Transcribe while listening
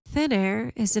Thin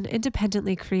Air is an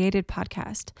independently created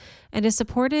podcast and is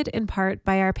supported in part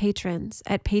by our patrons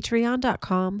at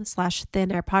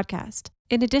patreon.com/thinairpodcast.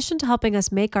 In addition to helping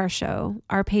us make our show,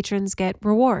 our patrons get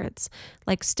rewards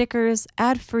like stickers,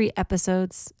 ad-free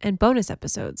episodes, and bonus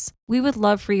episodes. We would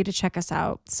love for you to check us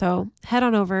out, so head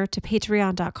on over to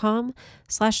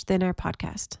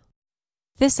patreon.com/thinairpodcast.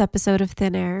 This episode of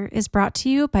Thin Air is brought to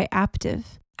you by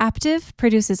Aptiv. Aptiv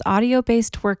produces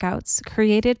audio-based workouts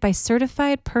created by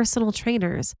certified personal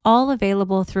trainers, all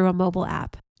available through a mobile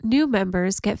app. New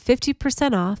members get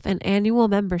 50% off an annual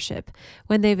membership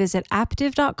when they visit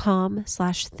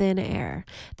aptiv.com/thinair.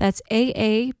 That's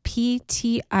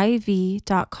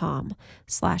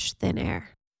AAPTIV.com/thinair.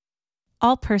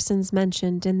 All persons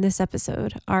mentioned in this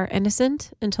episode are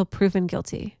innocent until proven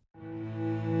guilty.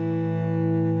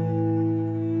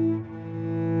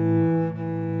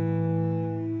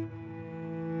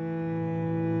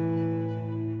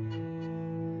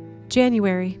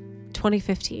 January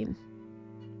 2015.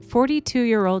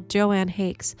 42-year-old Joanne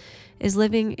Hakes is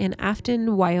living in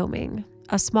Afton, Wyoming,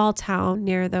 a small town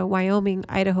near the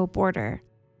Wyoming-Idaho border.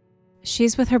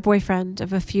 She's with her boyfriend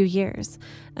of a few years,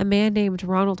 a man named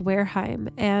Ronald Wareheim,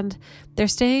 and they're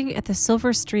staying at the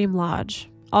Silver Stream Lodge,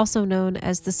 also known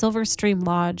as the Silver Stream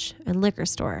Lodge and Liquor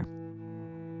Store.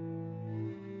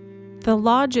 The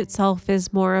lodge itself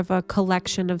is more of a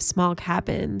collection of small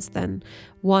cabins than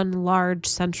one large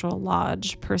central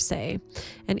lodge per se,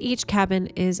 and each cabin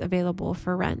is available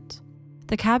for rent.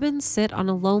 The cabins sit on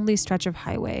a lonely stretch of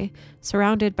highway,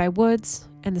 surrounded by woods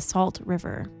and the Salt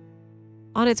River.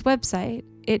 On its website,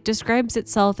 it describes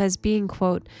itself as being,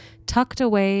 quote, tucked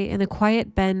away in the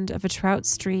quiet bend of a trout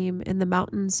stream in the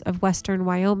mountains of western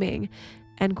Wyoming,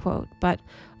 end quote, but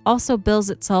also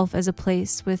bills itself as a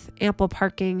place with ample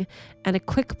parking and a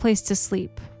quick place to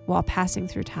sleep while passing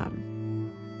through town.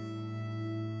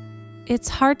 It's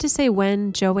hard to say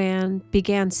when Joanne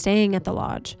began staying at the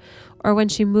lodge or when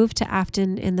she moved to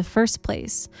Afton in the first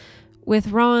place.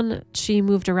 With Ron, she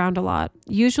moved around a lot,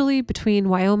 usually between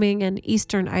Wyoming and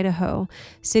eastern Idaho,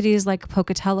 cities like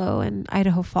Pocatello and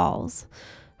Idaho Falls.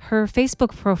 Her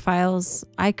Facebook profiles,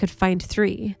 I could find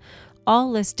 3,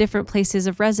 all list different places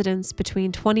of residence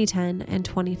between 2010 and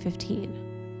 2015.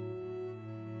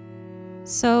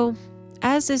 So,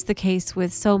 as is the case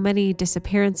with so many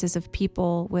disappearances of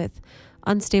people with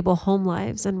unstable home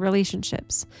lives and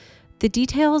relationships, the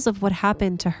details of what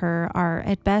happened to her are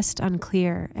at best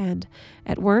unclear and,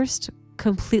 at worst,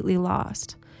 completely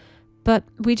lost. But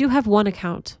we do have one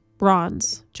account,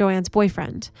 Ron's, Joanne's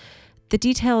boyfriend, the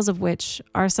details of which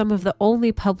are some of the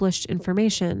only published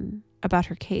information about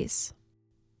her case.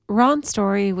 Ron's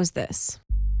story was this.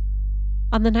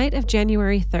 On the night of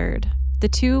January 3rd, the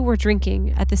two were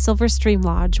drinking at the Silver Stream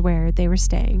Lodge where they were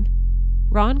staying.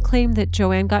 Ron claimed that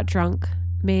Joanne got drunk,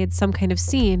 made some kind of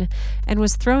scene, and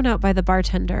was thrown out by the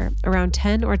bartender around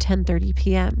 10 or 10:30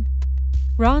 p.m.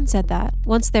 Ron said that,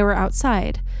 once they were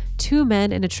outside, 2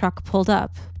 men in a truck pulled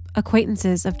up,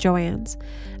 acquaintances of Joanne's,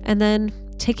 and then,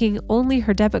 taking only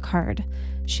her debit card,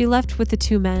 she left with the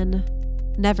 2 men,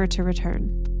 never to return.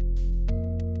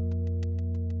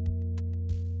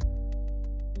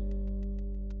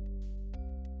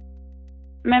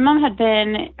 My mom had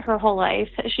been her whole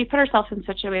life. She put herself in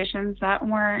situations that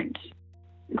weren't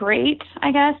great,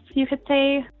 I guess you could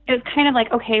say. It was kind of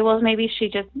like, okay, well, maybe she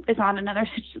just is on another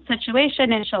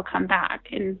situation and she'll come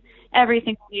back and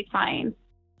everything will be fine.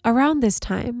 Around this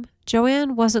time,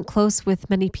 Joanne wasn't close with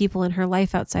many people in her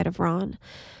life outside of Ron,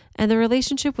 and the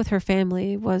relationship with her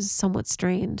family was somewhat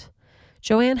strained.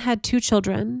 Joanne had 2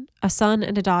 children, a son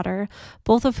and a daughter,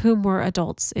 both of whom were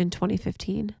adults in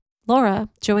 2015. Laura,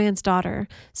 Joanne's daughter,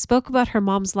 spoke about her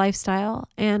mom's lifestyle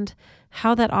and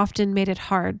how that often made it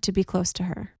hard to be close to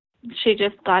her. She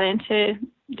just got into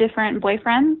different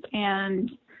boyfriends and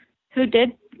who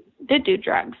did do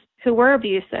drugs, who were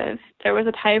abusive. There was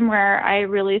a time where I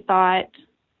really thought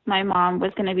my mom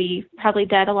was going to be probably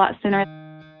dead a lot sooner.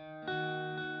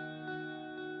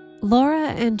 Laura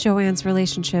and Joanne's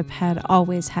relationship had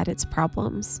always had its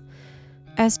problems.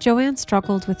 As Joanne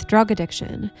struggled with drug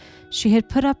addiction, she had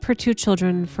put up her 2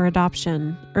 children for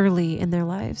adoption early in their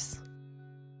lives.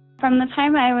 From the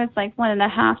time I was like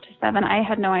 1.5 to 7, I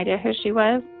had no idea who she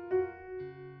was.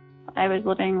 I was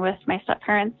living with my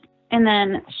step-parents, and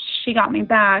then she got me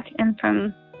back, and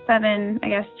from 7, I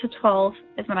guess, to 12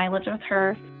 is when I lived with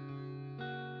her.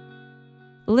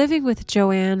 Living with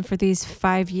Joanne for these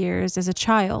 5 years as a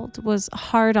child was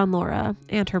hard on Laura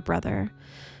and her brother.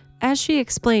 As she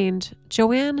explained,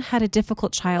 Joanne had a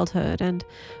difficult childhood, and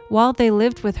while they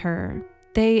lived with her,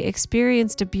 they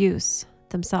experienced abuse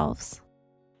themselves.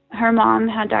 Her mom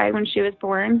had died when she was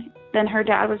born. Then her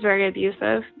dad was very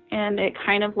abusive, and it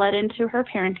kind of led into her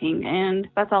parenting, and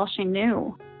that's all she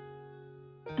knew.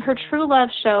 Her true love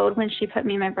showed when she put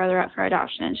me and my brother up for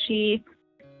adoption. She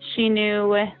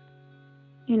knew,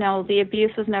 the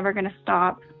abuse was never going to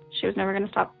stop. She was never going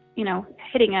to stop,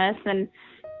 hitting us,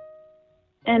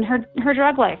 and her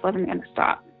drug life wasn't going to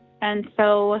stop. And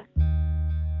so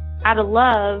out of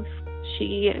love,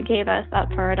 she gave us up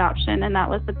for adoption, and that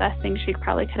was the best thing she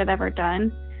probably could have ever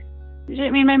done.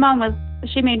 My mom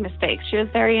she made mistakes. She was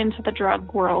very into the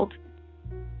drug world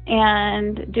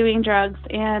and doing drugs,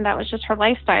 and that was just her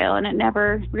lifestyle, and it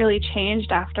never really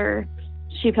changed after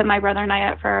she put my brother and I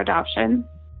up for adoption.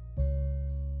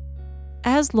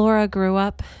 As Laura grew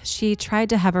up, she tried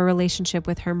to have a relationship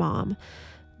with her mom,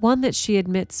 one that she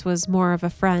admits was more of a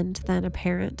friend than a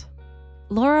parent.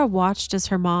 Laura watched as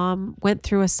her mom went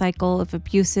through a cycle of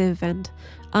abusive and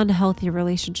unhealthy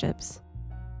relationships.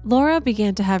 Laura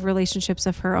began to have relationships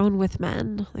of her own with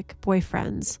men, like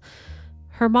boyfriends.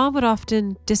 Her mom would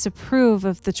often disapprove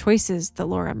of the choices that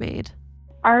Laura made.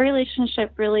 Our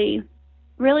relationship really,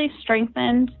 really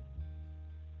strengthened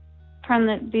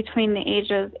between the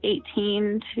age of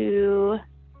 18 to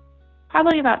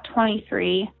probably about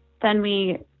 23. Then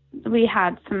we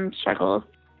had some struggles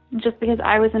just because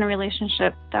I was in a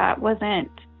relationship that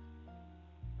wasn't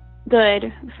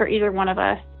good for either one of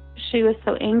us. She was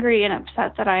so angry and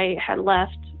upset that I had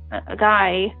left a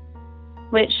guy,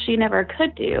 which she never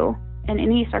could do in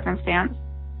any circumstance.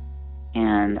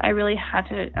 And I really had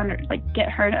to get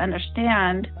her to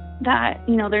understand that,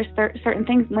 there's certain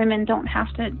things women don't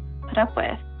have to put up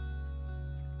with.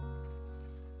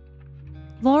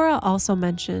 Laura also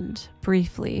mentioned,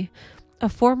 briefly, a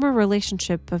former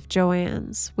relationship of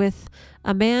Joanne's with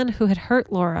a man who had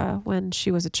hurt Laura when she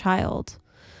was a child.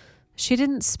 She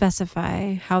didn't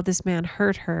specify how this man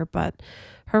hurt her, but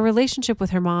her relationship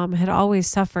with her mom had always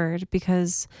suffered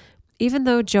because even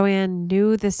though Joanne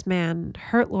knew this man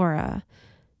hurt Laura,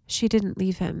 she didn't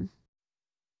leave him.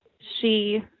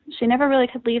 She never really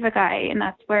could leave a guy, and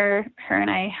that's where her and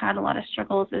I had a lot of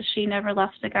struggles, is she never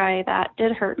left a guy that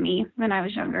did hurt me when I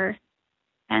was younger.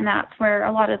 And that's where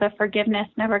a lot of the forgiveness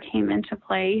never came into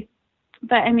play.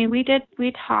 But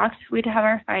we talked, we'd have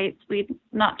our fights, we'd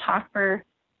not talk for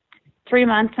 3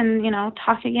 months and,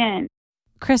 talk again.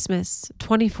 Christmas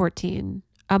 2014,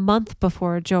 a month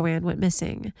before Joanne went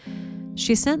missing,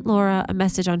 she sent Laura a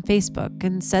message on Facebook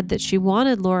and said that she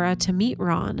wanted Laura to meet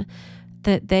Ron,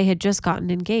 that they had just gotten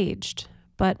engaged.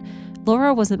 But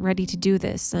Laura wasn't ready to do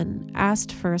this and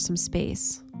asked for some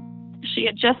space. She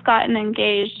had just gotten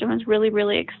engaged and was really,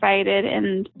 really excited,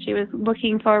 and she was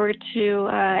looking forward to,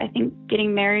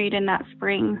 getting married in that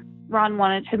spring. Ron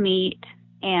wanted to meet,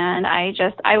 and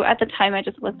at the time, I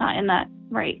just was not in that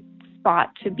right spot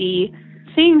to be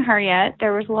seeing her yet.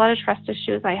 There was a lot of trust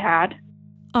issues I had.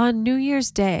 On New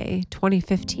Year's Day,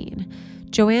 2015,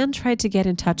 Joanne tried to get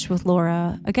in touch with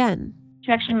Laura again.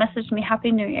 She actually messaged me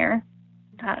Happy New Year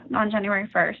on January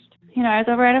 1st. I was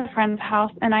over at a friend's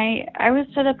house, and I was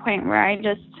to the point where I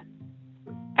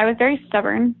was very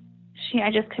stubborn.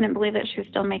 I just couldn't believe that she was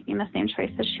still making the same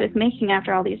choices she was making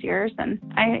after all these years. And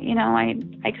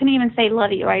I couldn't even say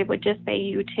love you. I would just say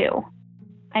you too.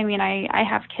 I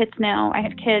have kids now. I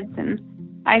had kids, and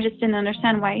I just didn't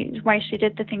understand why she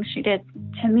did the things she did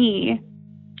to me.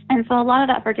 And so a lot of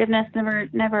that forgiveness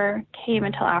never came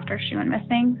until after she went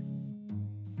missing.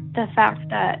 The fact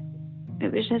that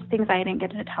it was just things I didn't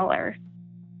get to tell her.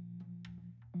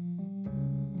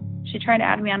 She tried to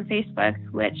add me on Facebook,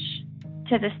 which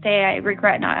to this day I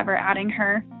regret not ever adding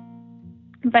her.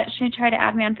 But she tried to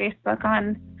add me on Facebook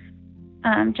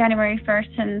on January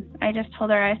 1st, and I just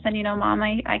told her, I said, Mom,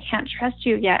 I can't trust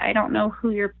you yet. I don't know who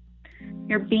you're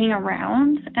being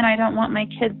around, and I don't want my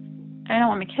kids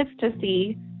to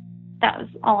see. That was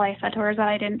all I said to her, is that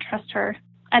I didn't trust her.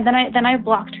 And then I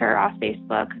blocked her off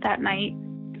Facebook that night.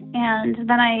 And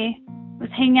then I was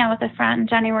hanging out with a friend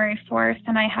January 4th,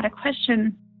 and I had a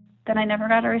question that I never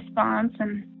got a response.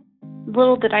 And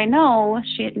little did I know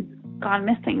she had gone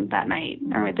missing that night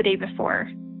or the day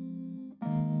before.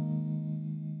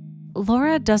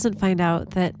 Laura doesn't find out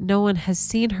that no one has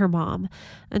seen her mom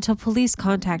until police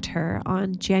contact her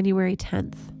on January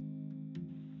 10th.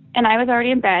 And I was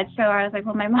already in bed, so I was like,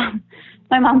 well, my mom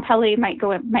probably might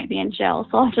be in jail,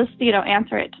 so I'll just,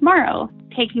 answer it tomorrow,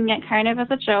 taking it kind of as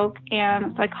a joke.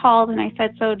 And so I called and I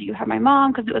said, so do you have my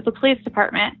mom? Because it was the police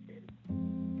department.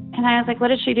 And I was like, what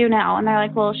did she do now? And they're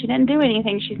like, well, she didn't do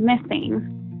anything. She's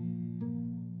missing.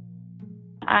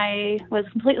 I was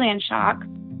completely in shock.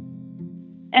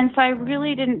 And so I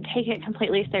really didn't take it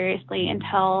completely seriously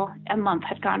until a month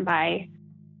had gone by.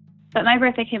 But my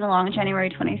birthday came along January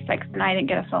 26th, and I didn't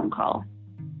get a phone call.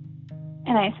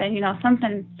 And I said,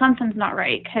 something's not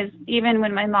right, because even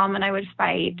when my mom and I would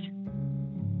fight,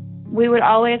 we would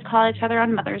always call each other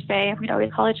on Mother's Day, we'd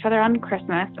always call each other on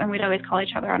Christmas, and we'd always call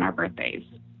each other on our birthdays.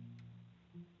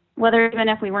 Whether even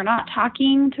if we were not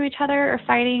talking to each other or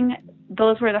fighting,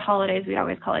 those were the holidays we'd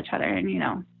always call each other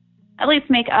and, at least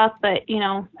make up, but,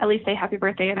 at least say happy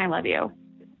birthday and I love you.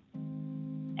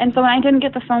 And so when I didn't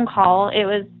get the phone call,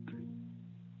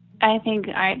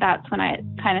 that's when I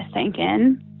kind of sank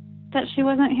in that she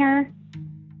wasn't here.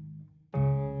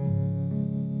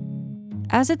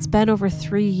 As it's been over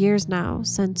 3 years now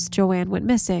since Joanne went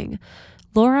missing,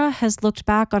 Laura has looked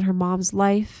back on her mom's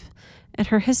life and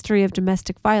her history of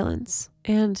domestic violence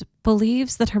and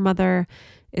believes that her mother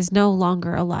is no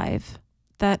longer alive,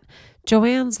 that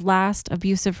Joanne's last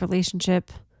abusive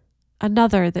relationship,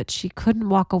 another that she couldn't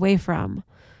walk away from,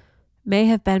 may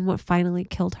have been what finally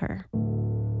killed her.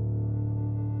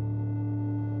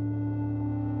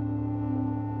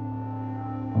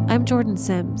 I'm Jordan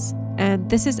Sims, and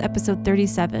this is episode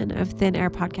 37 of Thin Air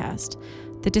Podcast,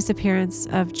 The Disappearance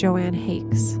of Joanne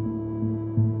Hakes.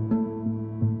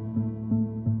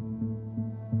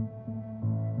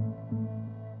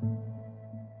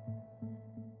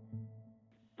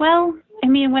 Well,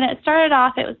 when it started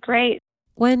off, it was great.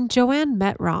 When Joanne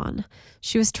met Ron,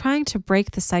 she was trying to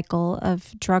break the cycle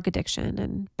of drug addiction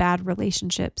and bad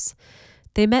relationships.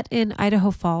 They met in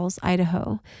Idaho Falls,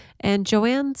 Idaho, and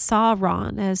Joanne saw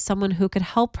Ron as someone who could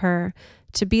help her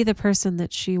to be the person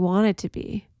that she wanted to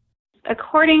be.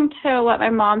 According to what my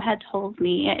mom had told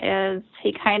me, is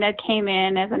he kind of came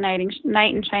in as a knight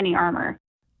in shining armor.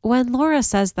 When Laura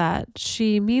says that,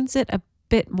 she means it a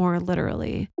bit more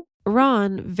literally.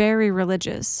 Ron, very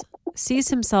religious, sees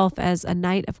himself as a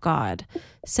knight of God,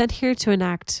 sent here to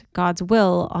enact God's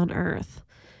will on earth.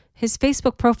 His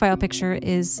Facebook profile picture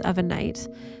is of a knight,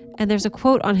 and there's a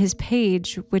quote on his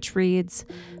page which reads,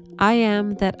 "I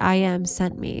am that I am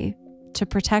sent me to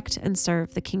protect and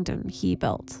serve the kingdom he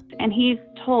built." And he's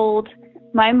told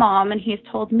my mom and he's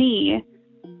told me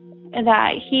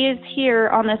that he is here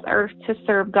on this earth to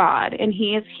serve God, and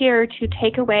he is here to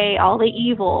take away all the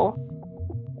evil.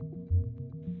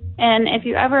 And if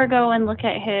you ever go and look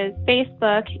at his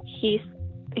Facebook, he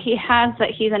has that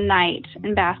he's a knight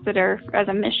ambassador as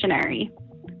a missionary.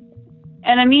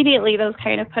 And immediately those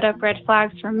kind of put up red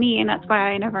flags for me, and that's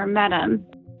why I never met him.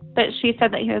 But she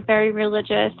said that he was very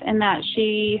religious and that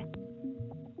she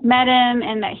met him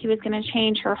and that he was going to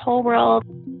change her whole world.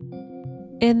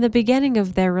 In the beginning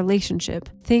of their relationship,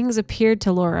 things appeared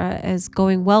to Laura as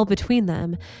going well between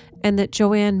them, and that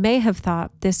Joanne may have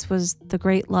thought this was the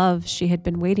great love she had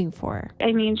been waiting for.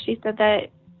 She said that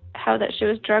she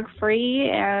was drug free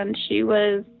and he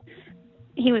was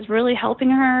really helping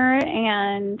her,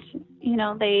 and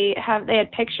they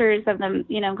had pictures of them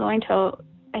going to,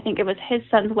 I think it was his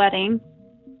son's wedding,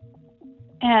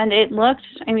 and it looked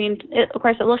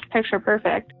picture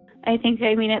perfect.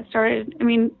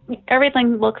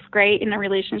 Everything looks great in a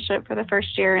relationship for the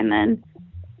first year, and then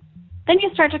you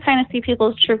start to kind of see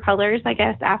people's true colors, I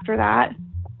guess, after that.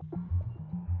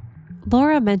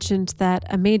 Laura mentioned that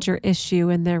a major issue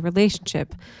in their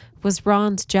relationship was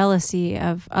Ron's jealousy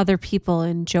of other people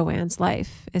in Joanne's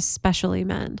life, especially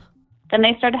men. Then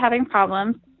they started having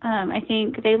problems. I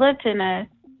think they lived in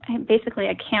basically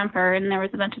a camper, and there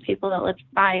was a bunch of people that lived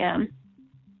by him.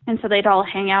 And so they'd all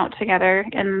hang out together.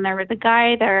 And there was a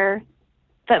guy there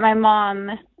that my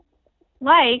mom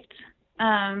liked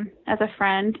as a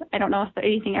friend. I don't know if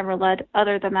anything ever led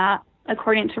other than that.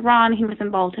 According to Ron, he was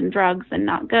involved in drugs and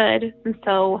not good. And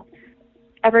so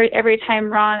every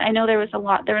time Ron, I know there was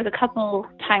a couple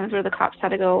times where the cops had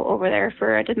to go over there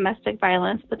for domestic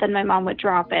violence, but then my mom would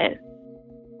drop it.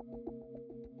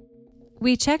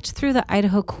 We checked through the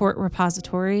Idaho court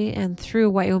repository and through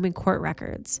Wyoming court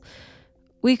records.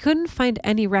 We couldn't find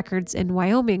any records in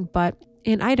Wyoming, but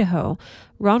in Idaho,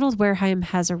 Ronald Wareheim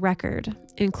has a record,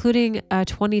 including a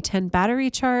 2010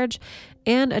 battery charge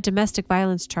and a domestic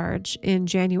violence charge in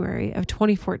January of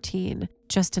 2014,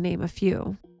 just to name a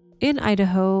few. In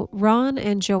Idaho, Ron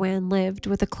and Joanne lived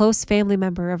with a close family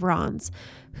member of Ron's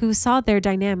who saw their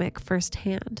dynamic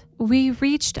firsthand. We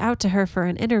reached out to her for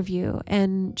an interview,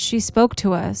 and she spoke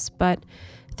to us, but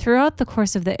throughout the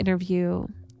course of the interview,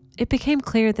 it became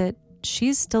clear that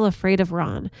she's still afraid of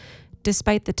Ron,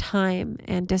 despite the time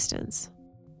and distance.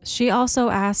 She also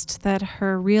asked that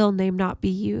her real name not be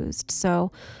used,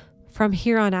 so from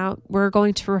here on out, we're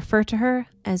going to refer to her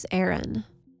as Erin.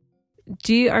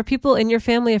 Are people in your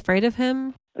family afraid of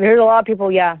him? There's a lot of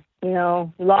people, yeah. A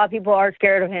lot of people are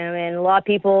scared of him, and a lot of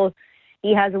people,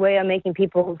 he has a way of making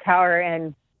people cower.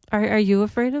 And Are you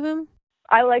afraid of him?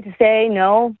 I would like to say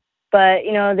no, but,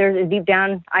 there's deep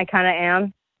down, I kind of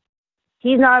am.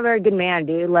 He's not a very good man,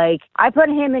 dude. Like, I put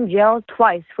him in jail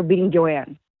twice for beating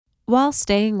Joanne. While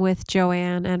staying with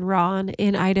Joanne and Ron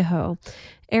in Idaho,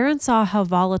 Aaron saw how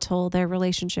volatile their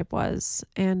relationship was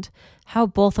and how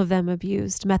both of them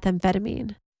abused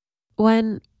methamphetamine.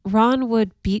 When Ron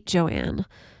would beat Joanne,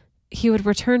 he would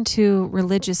return to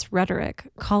religious rhetoric,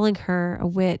 calling her a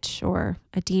witch or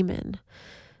a demon.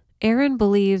 Aaron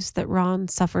believes that Ron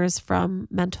suffers from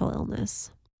mental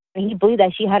illness. He believed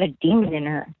that she had a demon in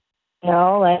her.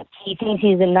 Like he thinks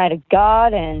he's the knight of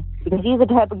God, and because he's the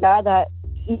type of guy that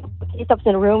he steps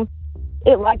in a room,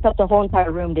 it lights up the whole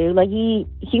entire room, dude. Like he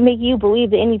make you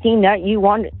believe anything that you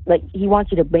want. Like he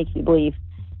wants you to make you believe.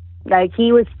 Like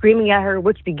he was screaming at her,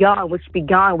 "Witch be gone, witch be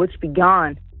gone, witch be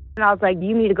gone." And I was like,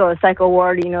 "You need to go to psycho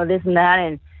ward, this and that."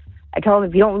 And I told him,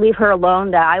 "If you don't leave her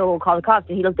alone, that I will call the cops."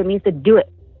 And he looked at me and said, "Do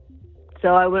it."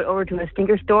 So I went over to a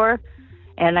stinker store,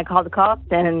 and I called the cops,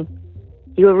 and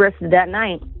he was arrested that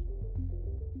night.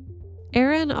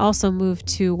 Aaron also moved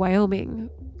to Wyoming,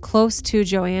 close to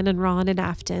Joanne and Ron in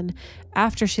Afton,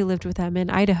 after she lived with them in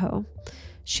Idaho.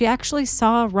 She actually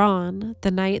saw Ron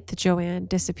the night that Joanne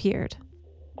disappeared.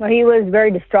 Well, he was very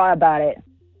distraught about it.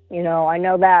 I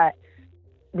know that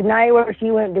the night where she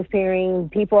went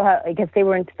disappearing, I guess they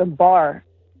were into the bar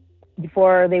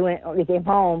before they came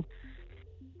home.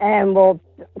 And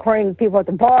according to people at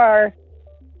the bar,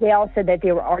 they all said that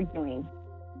they were arguing.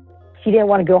 She didn't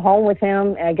want to go home with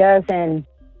him, I guess, and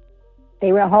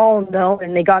they went home though,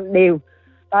 and the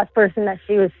last person that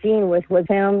she was seen with was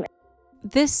him.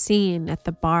 This scene at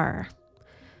the bar.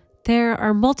 There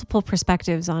are multiple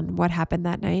perspectives on what happened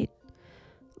that night.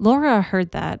 Laura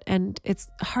heard that, and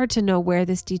it's hard to know where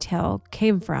this detail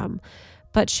came from,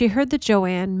 but she heard that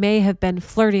Joanne may have been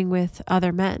flirting with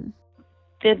other men.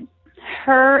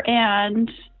 Her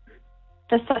and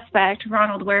the suspect,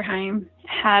 Ronald Wareheim,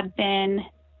 had been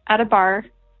at a bar.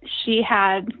 She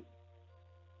had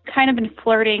kind of been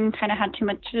flirting, kind of had too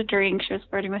much to drink. She was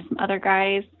flirting with some other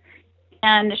guys.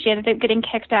 And she ended up getting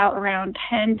kicked out around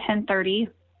 10:30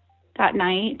 that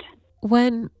night.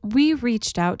 When we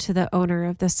reached out to the owner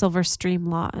of the Silver Stream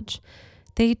Lodge,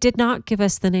 they did not give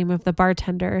us the name of the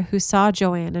bartender who saw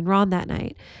Joanne and Ron that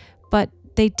night, but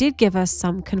they did give us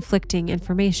some conflicting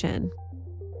information.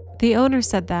 The owner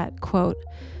said that, quote,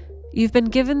 "You've been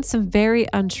given some very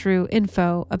untrue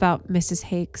info about Mrs.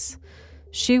 Hakes.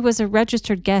 She was a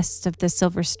registered guest of the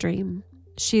Silver Stream.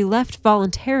 She left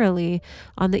voluntarily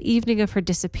on the evening of her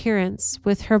disappearance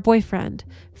with her boyfriend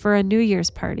for a New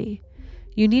Year's party.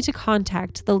 You need to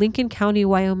contact the Lincoln County,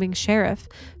 Wyoming sheriff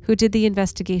who did the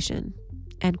investigation,"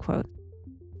 end quote.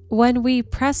 When we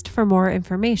pressed for more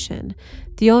information,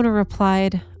 the owner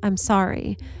replied, "I'm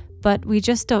sorry, but we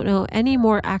just don't know any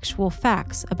more actual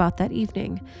facts about that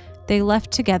evening. They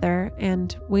left together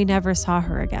and we never saw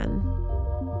her again."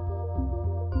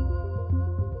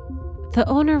 The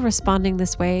owner responding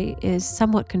this way is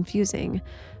somewhat confusing.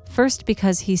 First,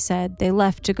 because he said they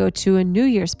left to go to a New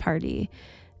Year's party,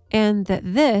 and that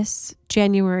this,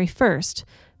 January 1st,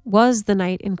 was the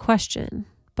night in question.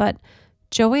 But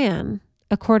Joanne,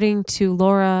 according to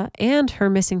Laura and her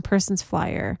missing persons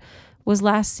flyer, was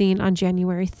last seen on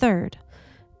January 3rd.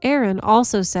 Aaron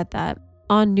also said that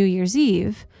on New Year's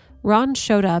Eve, Ron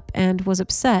showed up and was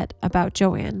upset about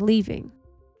Joanne leaving.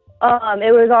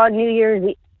 It was on New Year's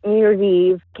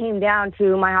Eve. Came down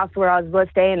to my house where I was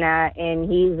staying at,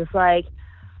 and he's just like,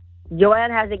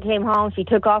 "Joanne hasn't came home. She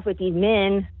took off with these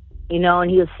men,"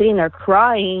 and he was sitting there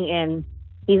crying, and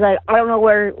he's like, "I don't know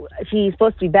where she's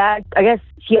supposed to be back. I guess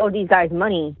she owed these guys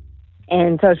money."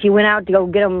 And so she went out to go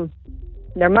get them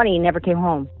their money and never came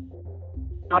home.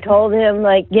 I told him,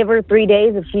 give her 3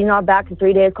 days. If she's not back in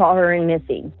 3 days, call her in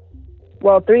missing.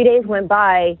 Well, 3 days went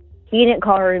by. He didn't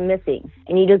call her in missing,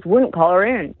 and he just wouldn't call her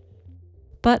in.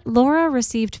 But Laura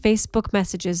received Facebook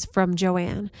messages from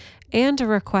Joanne and a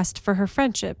request for her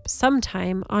friendship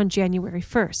sometime on January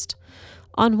 1st.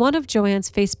 On one of Joanne's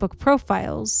Facebook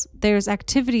profiles, there's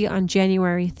activity on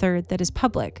January 3rd that is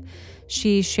public.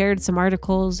 She shared some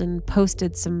articles and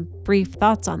posted some brief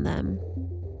thoughts on them.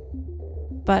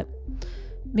 But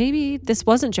maybe this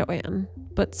wasn't Joanne,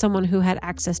 but someone who had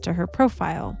access to her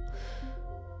profile.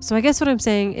 So I guess what I'm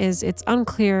saying is it's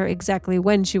unclear exactly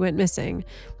when she went missing,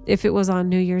 if it was on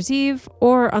New Year's Eve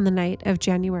or on the night of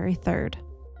January 3rd.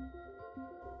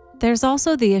 There's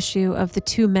also the issue of the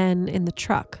two men in the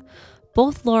truck.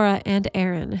 Both Laura and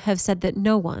Aaron have said that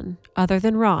no one, other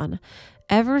than Ron,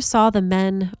 ever saw the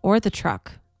men or the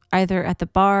truck, either at the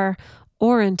bar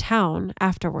or in town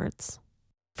afterwards.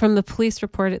 From the police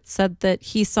report, it said that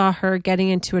he saw her getting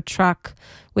into a truck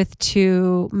with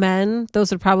two men.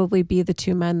 Those would probably be the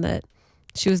two men that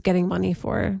she was getting money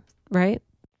for, right?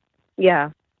 Yeah.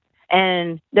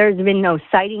 And there's been no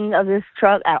sighting of this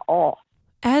truck at all.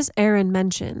 As Erin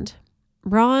mentioned,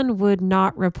 Ron would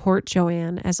not report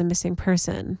Joanne as a missing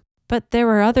person, but there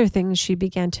were other things she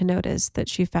began to notice that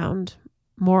she found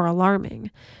more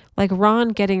alarming, like Ron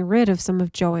getting rid of some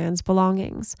of Joanne's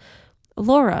belongings.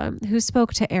 Laura, who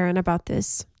spoke to Erin about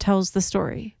this, tells the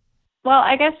story. Well,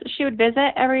 I guess she would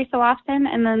visit every so often,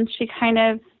 and then she kind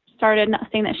of started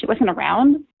saying that she wasn't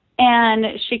around. And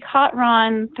she caught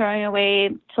Ron throwing away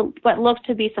what looked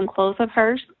to be some clothes of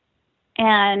hers,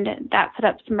 and that put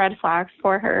up some red flags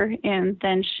for her. And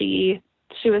then she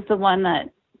was the one that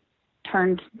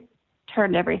turned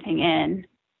everything in.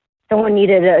 Someone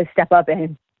needed to step up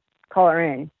and call her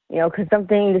in, because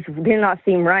something just did not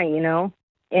seem right,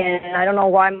 And I don't know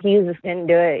why he just didn't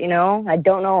do it, I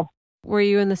don't know. Were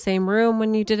you in the same room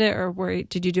when you did it, or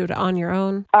did you do it on your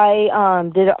own? I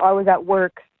did it. I was at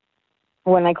work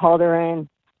when I called her in.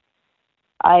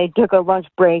 I took a lunch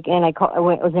break and I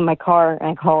was in my car and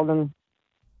I called him.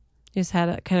 You just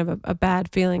had a bad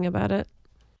feeling about it?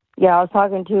 Yeah, I was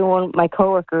talking to my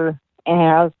coworker and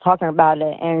I was talking about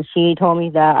it, and she told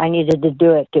me that I needed to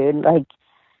do it, dude. Like,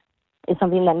 it's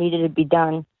something that needed to be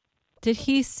done. Did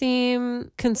he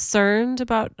seem concerned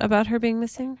about her being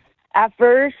missing? At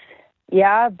first,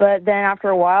 yeah, but then after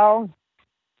a while,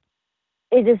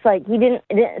 it just it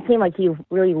didn't seem like he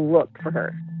really looked for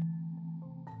her.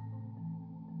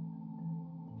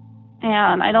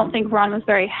 And I don't think Ron was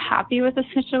very happy with the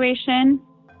situation,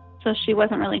 so she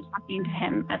wasn't really talking to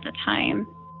him at the time,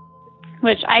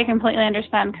 which I completely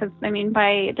understand because,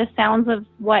 by the sounds of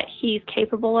what he's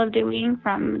capable of doing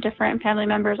from different family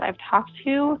members I've talked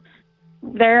to,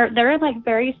 they're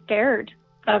very scared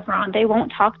of Ron. They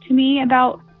won't talk to me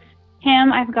about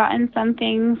him. I've gotten some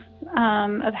things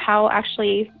of how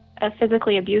actually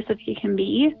physically abusive he can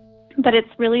be, but it's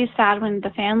really sad when the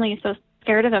family is so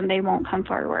scared of him they won't come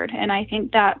forward. And I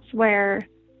think that's where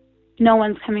no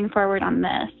one's coming forward on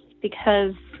this,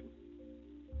 because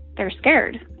they're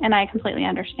scared, and I completely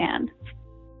understand.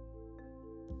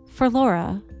 For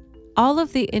Laura, all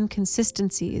of the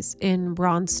inconsistencies in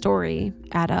Ron's story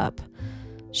add up.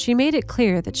 She made it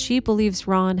clear that she believes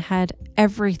Ron had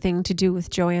everything to do with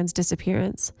Joanne's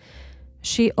disappearance.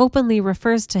 She openly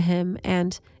refers to him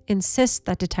and insists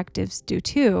that detectives do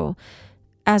too,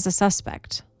 as a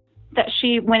suspect. That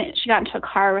when she got into a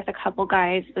car with a couple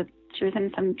guys, that she was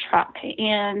in some truck,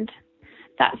 and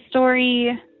that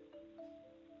story,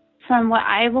 from what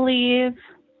I believe,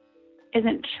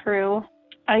 isn't true.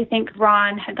 I think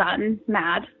Ron had gotten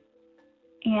mad,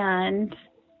 and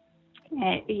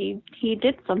he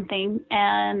did something,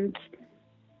 and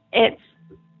it's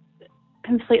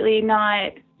completely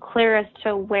not clear as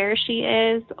to where she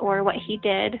is or what he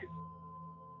did.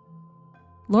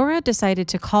 Laura decided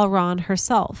to call Ron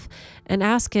herself and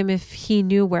ask him if he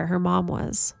knew where her mom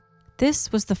was.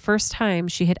 This was the first time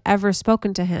she had ever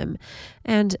spoken to him,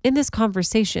 and in this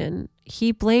conversation,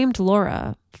 he blamed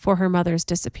Laura for her mother's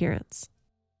disappearance.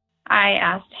 I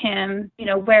asked him, do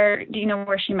you know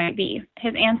where she might be?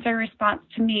 His response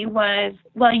to me was,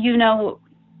 well,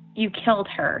 you killed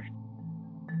her.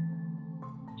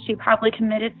 She probably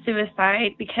committed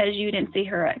suicide because you didn't see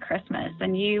her at Christmas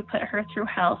and you put her through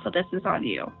hell, so this is on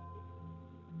you.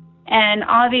 And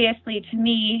obviously, to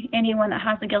me, anyone that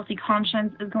has a guilty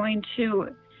conscience is going to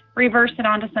reverse it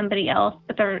onto somebody else,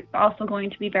 but they're also going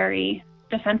to be very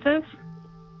defensive.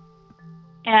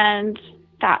 And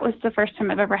that was the first time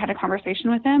I've ever had a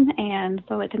conversation with him, and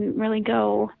so it didn't really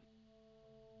go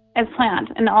as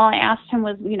planned. And all I asked him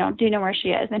was, do you know where she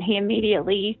is? And he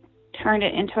immediately turned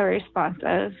it into a response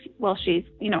of, well, she's,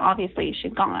 obviously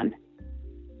she's gone.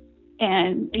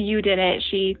 And you did it.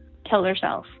 She killed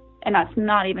herself. And that's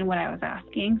not even what I was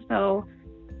asking. So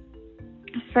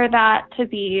for that to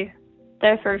be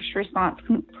the first response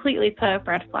completely put up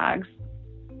red flags.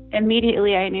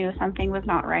 Immediately I knew something was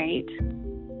not right.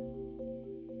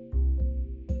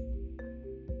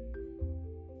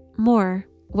 More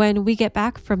when we get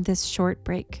back from this short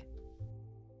break.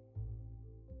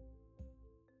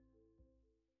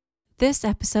 This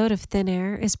episode of Thin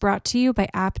Air is brought to you by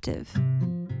Aptiv.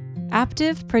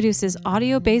 Aptiv produces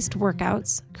audio-based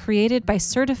workouts created by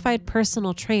certified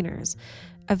personal trainers,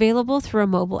 available through a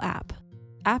mobile app.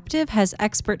 Aptiv has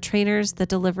expert trainers that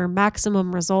deliver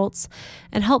maximum results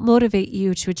and help motivate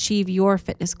you to achieve your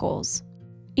fitness goals.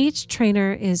 Each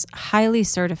trainer is highly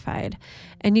certified,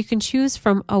 and you can choose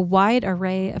from a wide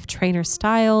array of trainer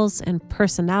styles and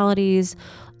personalities,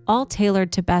 all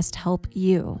tailored to best help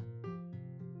you.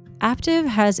 Aptiv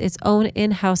has its own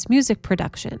in-house music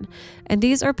production, and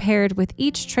these are paired with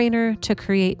each trainer to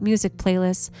create music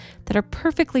playlists that are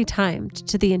perfectly timed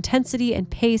to the intensity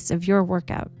and pace of your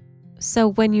workout. So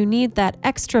when you need that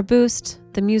extra boost,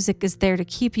 the music is there to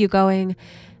keep you going,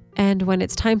 and when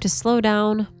it's time to slow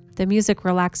down, the music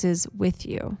relaxes with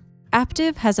you.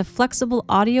 Aptiv has a flexible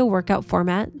audio workout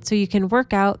format so you can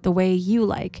work out the way you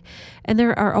like, and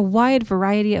there are a wide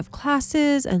variety of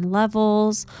classes and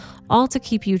levels, all to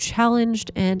keep you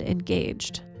challenged and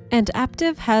engaged. And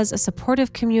Aptiv has a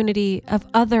supportive community of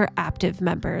other Aptiv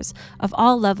members of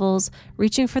all levels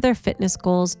reaching for their fitness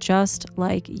goals just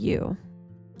like you.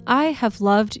 I have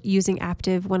loved using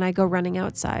Aptiv when I go running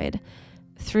outside.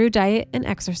 Through diet and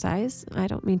exercise, I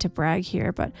don't mean to brag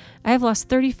here, but I have lost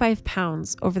 35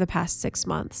 pounds over the past 6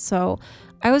 months. So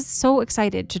I was so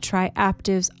excited to try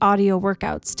Aptiv's audio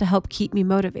workouts to help keep me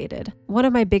motivated. One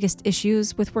of my biggest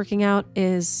issues with working out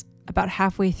is about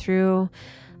halfway through,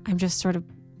 I'm just sort of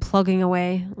plugging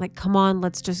away, like, come on,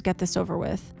 let's just get this over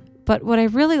with. But what I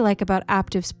really like about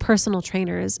Aptiv's personal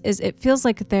trainers is it feels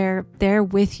like they're there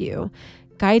with you,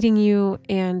 guiding you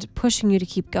and pushing you to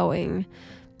keep going.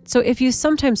 So if you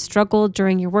sometimes struggle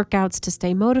during your workouts to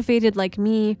stay motivated like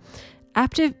me,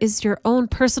 Aptiv is your own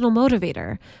personal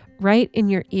motivator, right in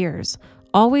your ears,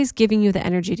 always giving you the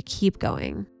energy to keep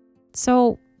going.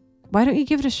 So why don't you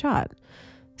give it a shot?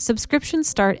 Subscriptions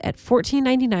start at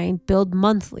 $14.99 billed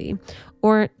monthly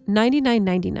or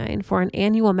 $99.99 for an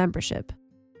annual membership.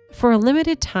 For a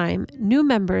limited time, new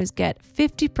members get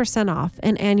 50% off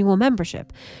an annual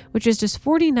membership, which is just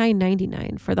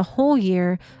 $49.99 for the whole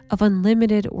year of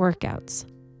unlimited workouts.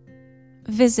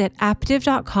 Visit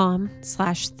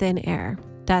aptiv.com/thinair.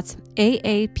 That's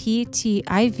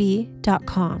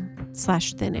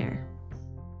aaptiv.com/thinair.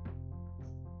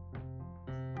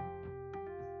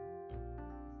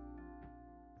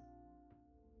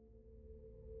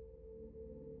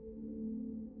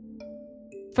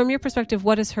 From your perspective,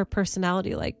 what is her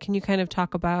personality like? Can you kind of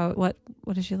talk about what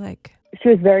is she like? She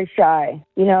was very shy.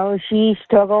 She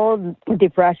struggled with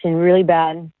depression really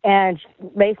bad. And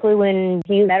basically when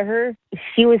he met her,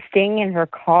 she was staying in her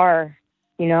car.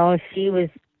 She was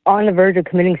on the verge of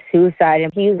committing suicide,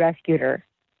 and he rescued her.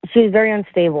 She was very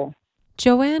unstable.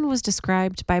 Joanne was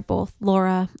described by both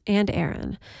Laura and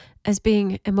Aaron as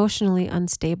being emotionally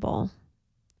unstable.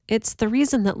 It's the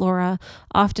reason that Laura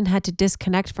often had to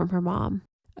disconnect from her mom.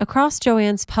 Across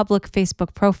Joanne's public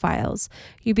Facebook profiles,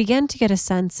 you begin to get a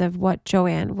sense of what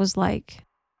Joanne was like.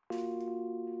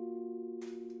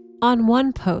 On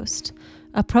one post,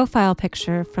 a profile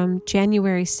picture from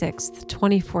January 6th,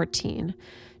 2014,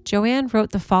 Joanne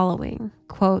wrote the following,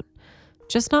 quote,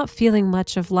 "Just not feeling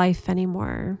much of life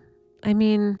anymore. I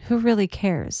mean, who really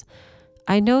cares?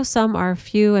 I know some are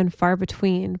few and far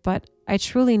between, but I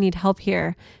truly need help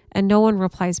here, and no one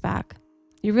replies back.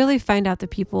 You really find out the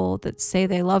people that say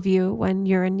they love you when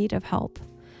you're in need of help.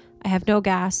 I have no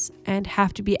gas and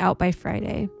have to be out by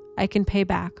Friday. I can pay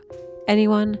back.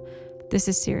 Anyone? This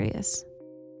is serious."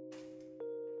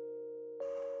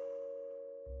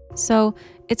 So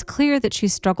it's clear that she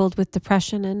struggled with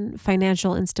depression and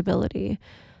financial instability.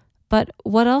 But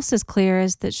what else is clear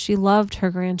is that she loved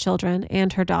her grandchildren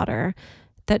and her daughter,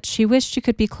 that she wished she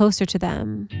could be closer to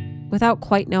them without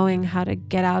quite knowing how to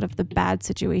get out of the bad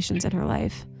situations in her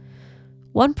life.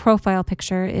 One profile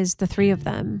picture is the three of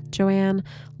them, Joanne,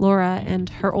 Laura, and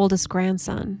her oldest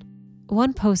grandson.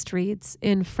 One post reads,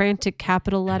 in frantic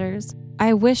capital letters,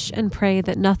 "I wish and pray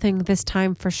that nothing this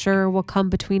time for sure will come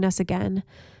between us again.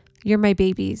 You're my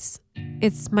babies.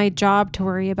 It's my job to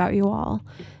worry about you all,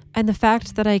 and the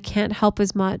fact that I can't help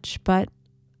as much, but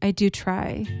I do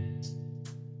try."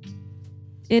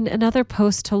 In another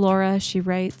post to Laura, she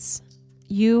writes,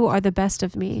 "You are the best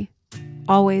of me,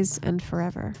 always and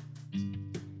forever."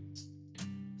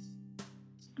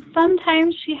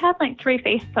 Sometimes she had like 3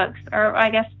 Facebooks, or I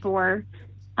guess 4.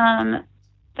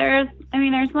 There's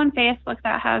one Facebook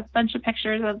that has a bunch of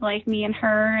pictures of like me and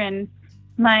her and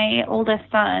my oldest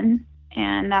son,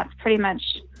 and that's pretty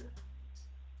much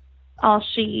all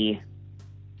she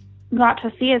got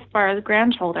to see as far as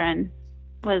grandchildren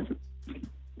was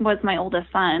my oldest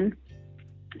son.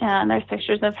 And there's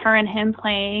pictures of her and him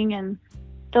playing, and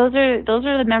those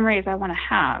are the memories I want to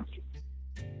have.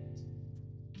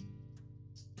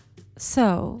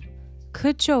 So,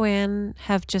 could Joanne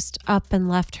have just up and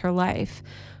left her life,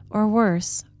 or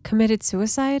worse, committed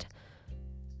suicide?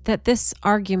 That this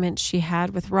argument she had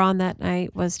with Ron that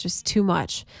night was just too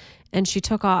much, and she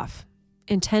took off,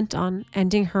 intent on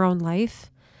ending her own life?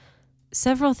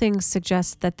 Several things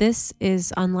suggest that this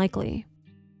is unlikely.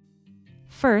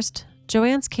 First,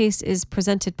 Joanne's case is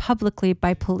presented publicly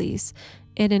by police,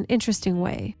 in an interesting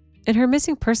way. In her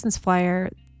missing persons flyer,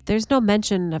 there's no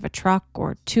mention of a truck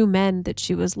or two men that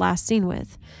she was last seen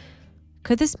with.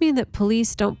 Could this mean that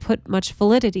police don't put much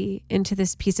validity into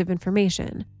this piece of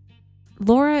information?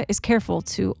 Laura is careful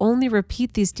to only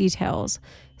repeat these details,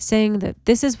 saying that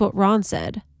this is what Ron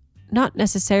said, not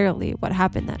necessarily what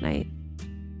happened that night.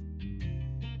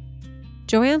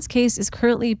 Joanne's case is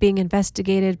currently being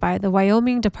investigated by the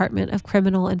Wyoming Department of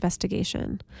Criminal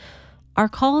Investigation. Our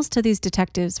calls to these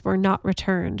detectives were not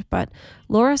returned, but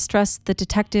Laura stressed the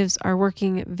detectives are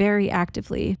working very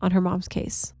actively on her mom's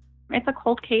case. It's a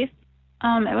cold case.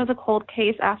 It was a cold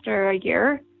case after a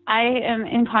year. I am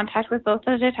in contact with both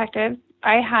the detectives.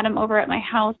 I had them over at my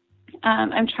house.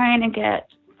 I'm trying to get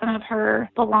some of her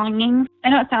belongings. I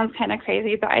know it sounds kind of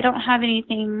crazy, but I don't have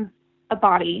anything, a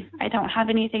body. I don't have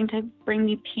anything to bring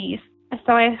me peace.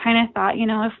 So I kind of thought,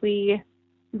 if we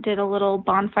did a little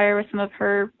bonfire with some of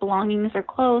her belongings or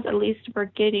clothes, at least we're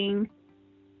getting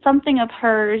something of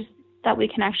hers that we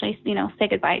can actually, say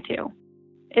goodbye to.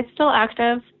 It's still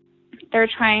active. They're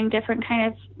trying different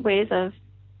kind of ways of,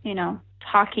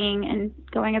 talking and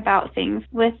going about things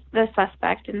with the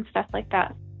suspect and stuff like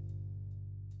that.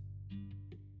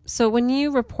 So when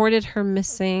you reported her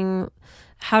missing,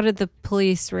 how did the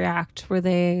police react? Were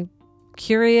they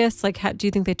curious? Do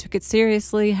you think they took it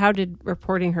seriously? How did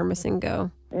reporting her missing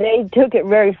go? They took it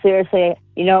very seriously,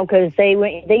 because they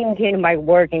even came to my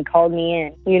work and called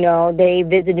me in. They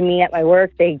visited me at my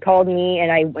work. They called me,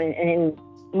 and I went in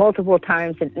multiple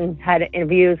times and had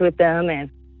interviews with them, and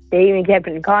they even kept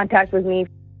in contact with me.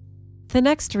 The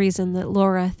next reason that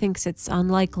Laura thinks it's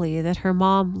unlikely that her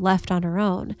mom left on her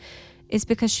own is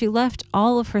because she left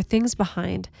all of her things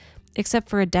behind, except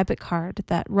for a debit card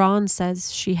that Ron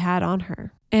says she had on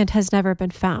her and has never been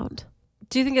found.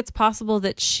 Do you think it's possible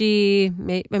that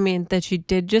that she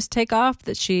did just take off,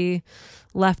 that she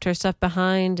left her stuff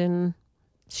behind and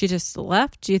she just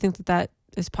left? Do you think that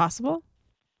is possible?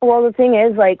 Well, the thing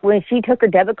is, when she took her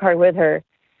debit card with her,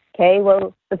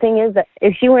 the thing is that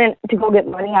if she went to go get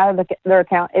money out of their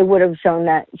account, it would have shown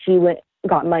that she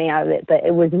got money out of it, but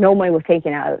no money was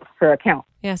taken out of her account.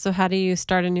 Yeah, so how do you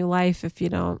start a new life if you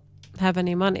don't have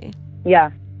any money? Yeah.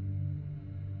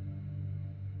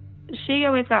 She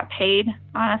always got paid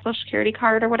on a Social Security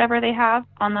card or whatever they have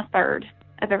on the 3rd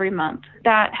of every month.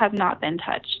 That has not been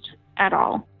touched at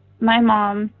all. My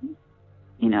mom,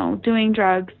 doing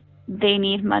drugs, they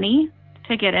need money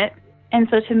to get it. And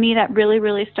so to me, that really,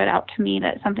 really stood out to me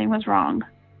that something was wrong.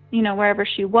 Wherever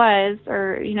she was,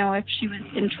 or, if she was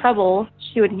in trouble,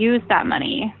 she would use that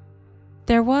money.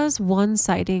 There was one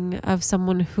sighting of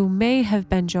someone who may have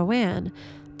been Joanne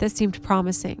that seemed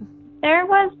promising. There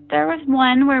was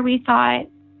one where we thought it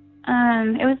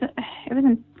was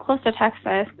in close to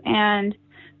Texas, and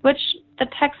which the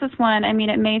Texas one,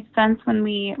 it made sense when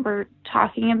we were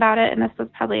talking about it, and this was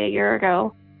probably a year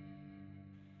ago.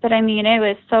 But it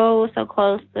was so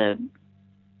close, the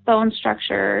bone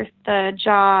structure, the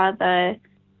jaw, it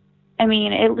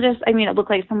looked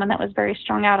like someone that was very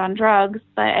strung out on drugs,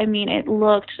 but it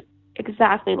looked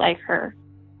exactly like her.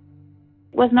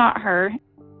 It was not her.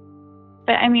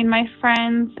 But my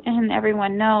friends and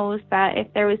everyone knows that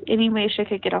if there was any way she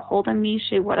could get a hold of me,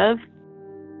 she would have.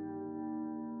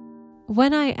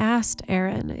 When I asked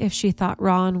Erin if she thought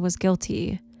Ron was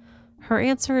guilty, her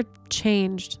answer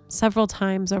changed several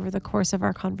times over the course of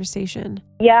our conversation.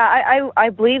 Yeah, I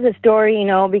believe the story,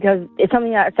 because it's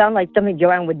something that sounded like something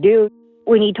Joanne would do.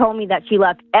 When he told me that she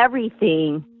left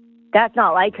everything, that's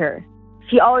not like her.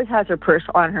 She always has her purse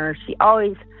on her. She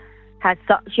always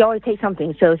takes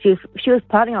something. So if she was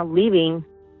planning on leaving,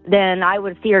 then I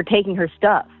would see her taking her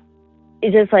stuff.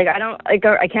 It's just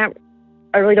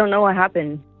I really don't know what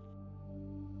happened.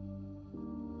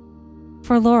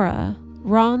 For Laura,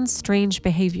 Ron's strange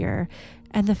behavior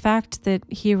and the fact that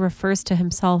he refers to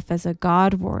himself as a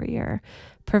God warrior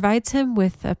provides him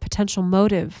with a potential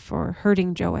motive for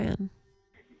hurting Joanne.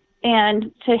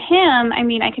 And to him,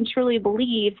 I can truly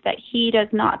believe that he does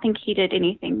not think he did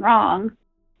anything wrong.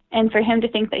 And for him to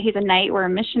think that he's a knight or a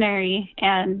missionary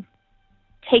and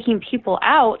taking people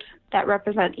out that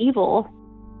represent evil,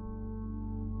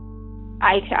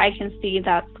 I can see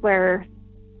that's where,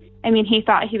 he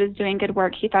thought he was doing good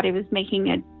work. He thought he was making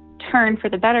a turn for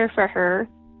the better for her.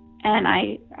 And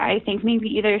I think maybe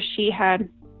either she'd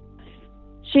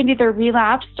either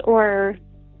relapsed or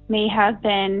may have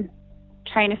been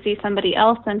trying to see somebody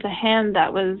else into him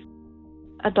that was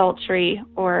adultery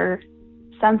or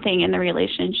something in the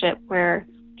relationship where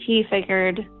he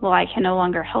figured, well, I can no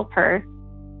longer help her.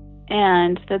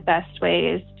 And the best way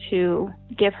is to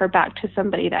give her back to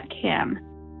somebody that can.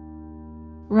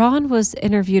 Ron was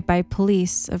interviewed by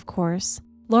police, of course,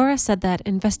 Laura said that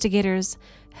investigators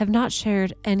have not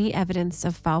shared any evidence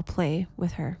of foul play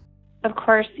with her. Of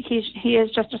course, he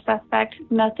is just a suspect.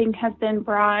 Nothing has been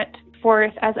brought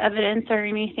forth as evidence or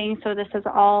anything, so this is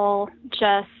all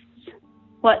just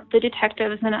what the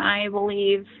detectives and I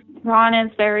believe. Ron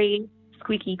is very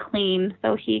squeaky clean,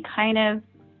 so he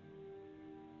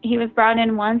was brought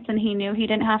in once and he knew he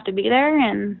didn't have to be there,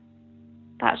 and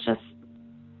that's just,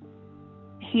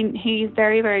 he's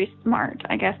very, very smart,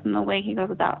 I guess, in the way he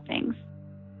goes about things.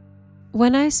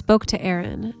 When I spoke to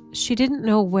Erin, she didn't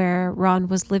know where Ron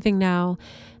was living now,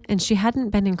 and she hadn't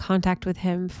been in contact with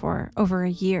him for over a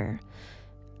year.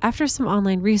 After some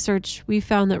online research, we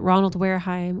found that Ronald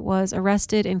Wareheim was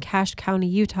arrested in Cache County,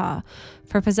 Utah,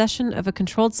 for possession of a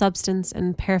controlled substance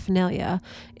and paraphernalia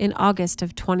in August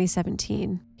of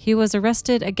 2017. He was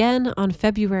arrested again on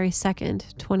February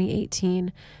 2nd,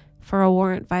 2018, for a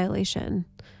warrant violation.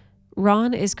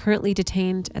 Ron is currently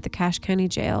detained at the Cache County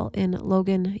Jail in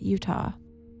Logan, Utah.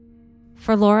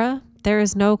 For Laura, there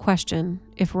is no question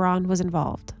if Ron was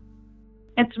involved.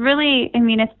 It's really,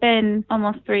 it's been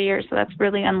almost 3 years, so that's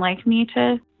really unlike me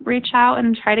to reach out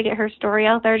and try to get her story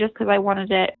out there just because I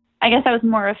wanted it. I guess I was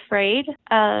more afraid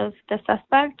of the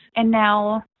suspect, and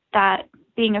now that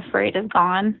being afraid is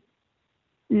gone,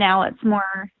 now it's more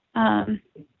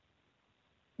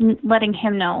letting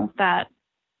him know that,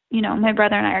 my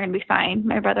brother and I are going to be fine.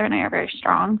 My brother and I are very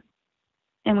strong,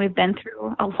 and we've been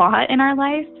through a lot in our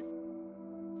life.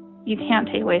 You can't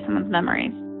take away someone's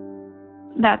memories.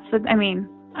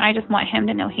 I just want him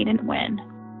to know he didn't win.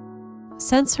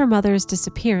 Since her mother's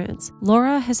disappearance,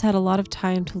 Laura has had a lot of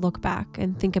time to look back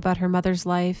and think about her mother's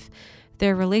life,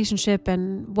 their relationship,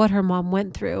 and what her mom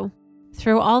went through.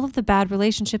 Through all of the bad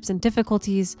relationships and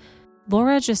difficulties,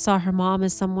 Laura just saw her mom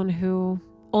as someone who,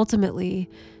 ultimately,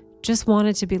 just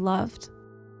wanted to be loved.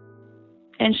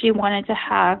 And she wanted to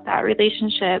have that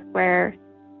relationship where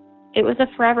it was a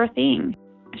forever thing.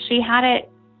 She had it.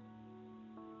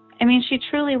 She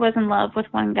truly was in love with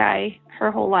one guy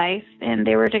her whole life, and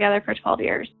they were together for 12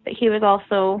 years. But he was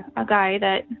also a guy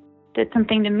that did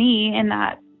something to me, and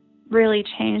that really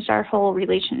changed our whole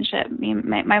relationship,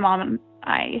 my mom and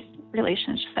I's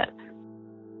relationship.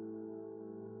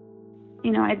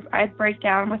 I'd break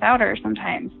down without her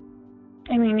sometimes.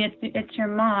 It's your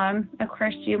mom. Of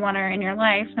course you want her in your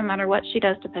life, no matter what she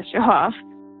does to piss you off.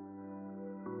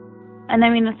 And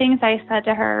the things I said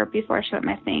to her before she went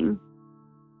missing.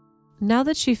 Now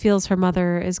that she feels her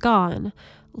mother is gone,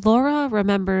 Laura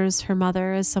remembers her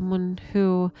mother as someone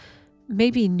who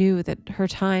maybe knew that her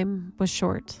time was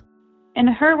short. In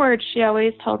her words, she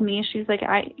always told me, she's like,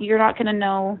 you're not going to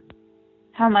know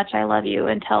how much I love you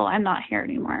until I'm not here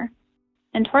anymore.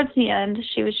 And towards the end,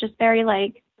 she was just very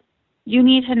like, you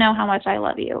need to know how much I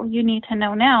love you. You need to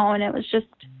know now. And it was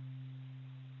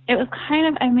kind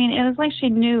of, it was like she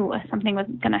knew something was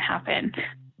going to happen.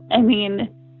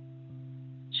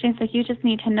 She's like, you just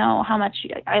need to know how much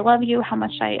I love you, how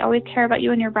much I always care about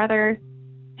you and your brother.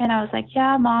 And I was like,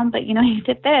 yeah, Mom, but you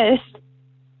did this.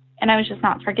 And I was just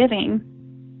not forgiving.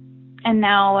 And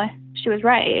now she was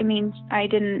right. I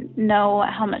didn't know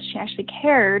how much she actually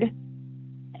cared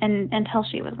until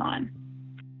she was gone.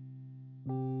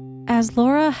 As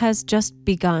Laura has just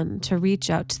begun to reach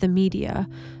out to the media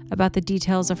about the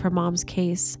details of her mom's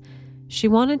case, she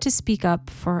wanted to speak up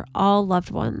for all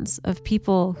loved ones of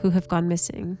people who have gone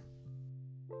missing.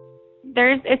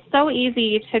 It's so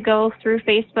easy to go through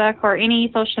Facebook or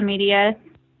any social media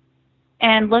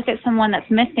and look at someone that's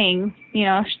missing,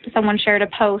 someone shared a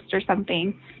post or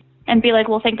something, and be like,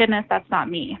 well, thank goodness that's not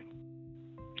me.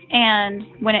 And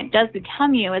when it does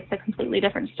become you, it's a completely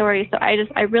different story. So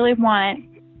I really want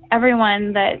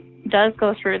everyone that does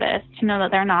go through this to know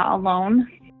that they're not alone.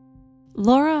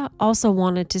 Laura also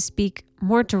wanted to speak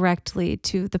more directly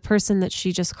to the person that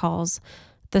she just calls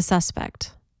the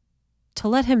suspect, to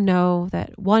let him know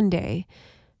that one day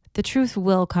the truth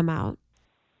will come out.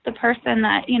 The person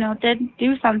that, did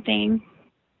do something,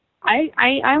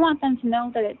 I want them to know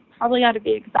that it probably got to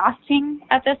be exhausting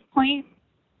at this point,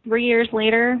 3 years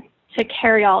later, to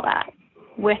carry all that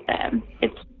with them.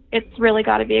 It's really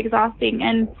got to be exhausting.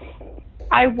 And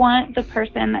I want the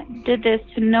person that did this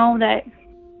to know that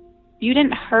you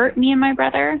didn't hurt me and my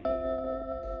brother.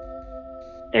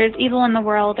 There's evil in the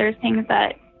world. There's things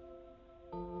that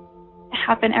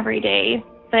happen every day,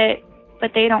 but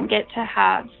they don't get to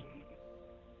have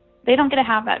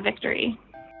that victory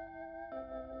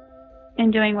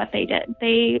in doing what they did.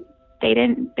 They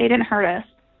didn't hurt us.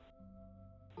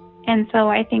 And so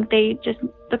I think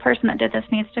the person that did this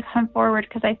needs to come forward,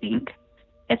 because I think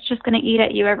it's just going to eat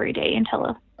at you every day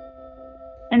until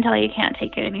you can't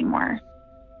take it anymore.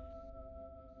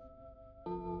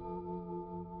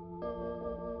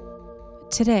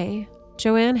 Today,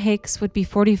 Joanne Hakes would be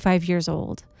 45 years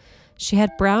old. She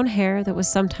had brown hair that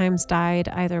was sometimes dyed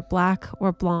either black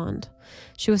or blonde.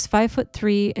 She was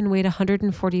 5'3" and weighed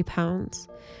 140 pounds.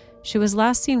 She was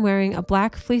last seen wearing a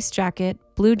black fleece jacket,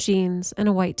 blue jeans, and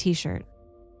a white t-shirt.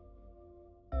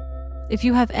 If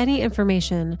you have any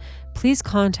information, please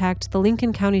contact the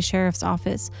Lincoln County Sheriff's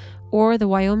Office or the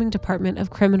Wyoming Department of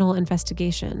Criminal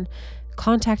Investigation.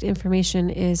 Contact information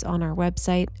is on our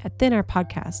website at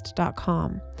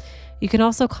thinairpodcast.com. You can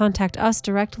also contact us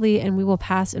directly and we will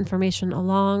pass information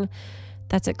along.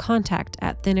 That's at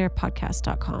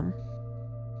contact@thinairpodcast.com.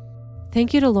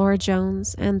 Thank you to Laura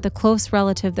Jones and the close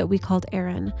relative that we called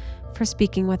Aaron for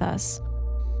speaking with us.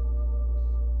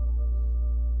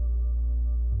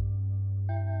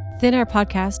 Thin Air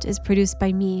Podcast is produced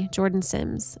by me, Jordan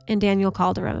Sims, and Daniel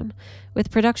Calderon,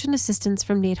 with production assistance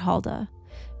from Nate Halda.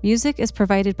 Music is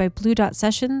provided by Blue Dot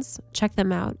Sessions. Check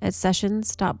them out at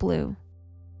sessions.blue.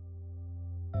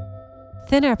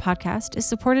 Thin Air Podcast is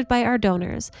supported by our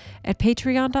donors at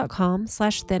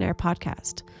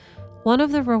patreon.com/thinairpodcast. One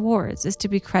of the rewards is to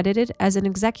be credited as an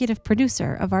executive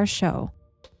producer of our show.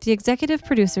 The executive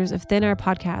producers of Thin Air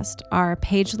Podcast are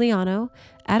Paige Liano,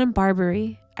 Adam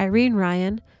Barbary, Irene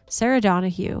Ryan, Sarah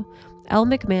Donahue, Elle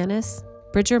McManus,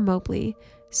 Bridger Mobley,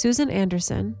 Susan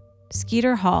Anderson,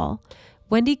 Skeeter Hall,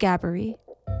 Wendy Gabbery,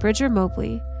 Bridger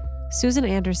Mobley, Susan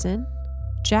Anderson,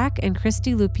 Jack and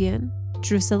Christy Lupian,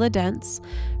 Drusilla Dentz,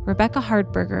 Rebecca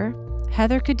Hardberger,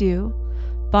 Heather Cadu,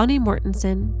 Bonnie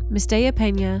Mortensen, Mistea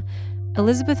Pena,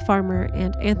 Elizabeth Farmer,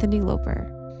 and Anthony Loper.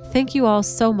 Thank you all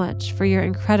so much for your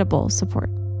incredible support.